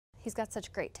He's got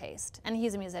such great taste, and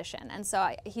he's a musician, and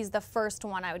so he's the first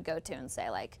one I would go to and say,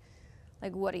 like,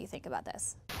 what do you think about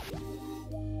this?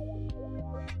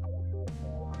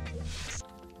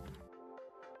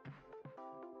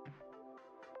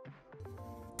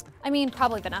 I mean,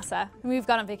 probably Vanessa. We've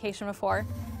gone on vacation before.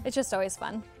 It's just always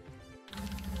fun.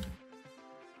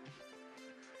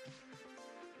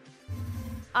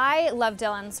 I love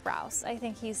Dylan Sprouse. I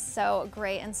think he's so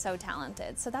great and so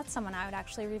talented. So that's someone I would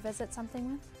actually revisit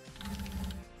something with.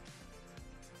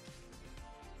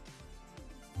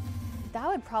 That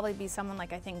would probably be someone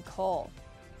like, I think, Cole.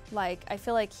 Like, I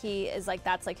feel like he is like,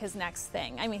 that's like his next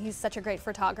thing. I mean, he's such a great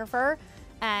photographer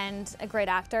and a great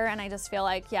actor, and I just feel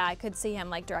like, yeah, I could see him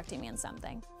like directing me in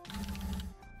something.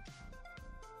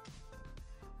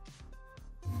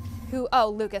 Who, oh,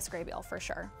 Lucas Grabeel, for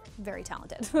sure. Very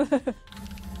talented.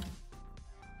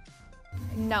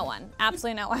 No one,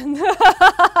 absolutely no one.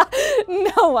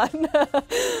 No one.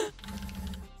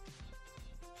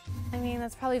 I mean,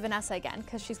 that's probably Vanessa again,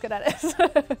 because she's good at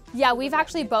it. Yeah, we've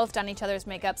actually both done each other's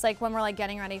makeups, like when we're like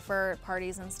getting ready for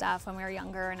parties and stuff when we were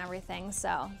younger and everything,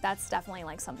 so that's definitely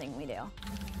like something we do.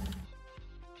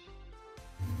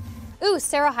 Ooh,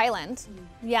 Sarah Hyland.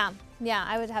 Yeah,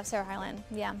 I would have Sarah Hyland,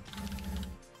 yeah.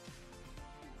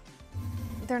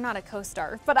 They're not a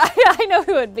co-star, but I know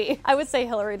who it would be. I would say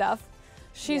Hilary Duff.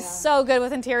 She's so good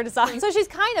with interior design. So she's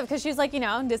kind of, because she's like, you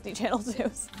know, on Disney Channel too.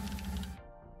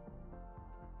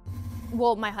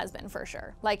 Well, my husband, for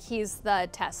sure. Like, he's the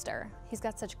tester. He's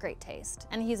got such great taste,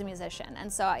 and he's a musician,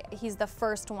 and so he's the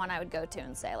first one I would go to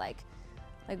and say, like,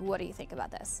 what do you think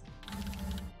about this?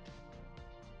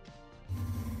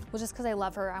 Well, just because I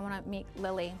love her, I want to meet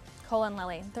Lily, Cole and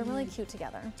Lily. They're really cute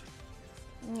together.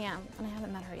 Yeah, and I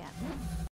haven't met her yet.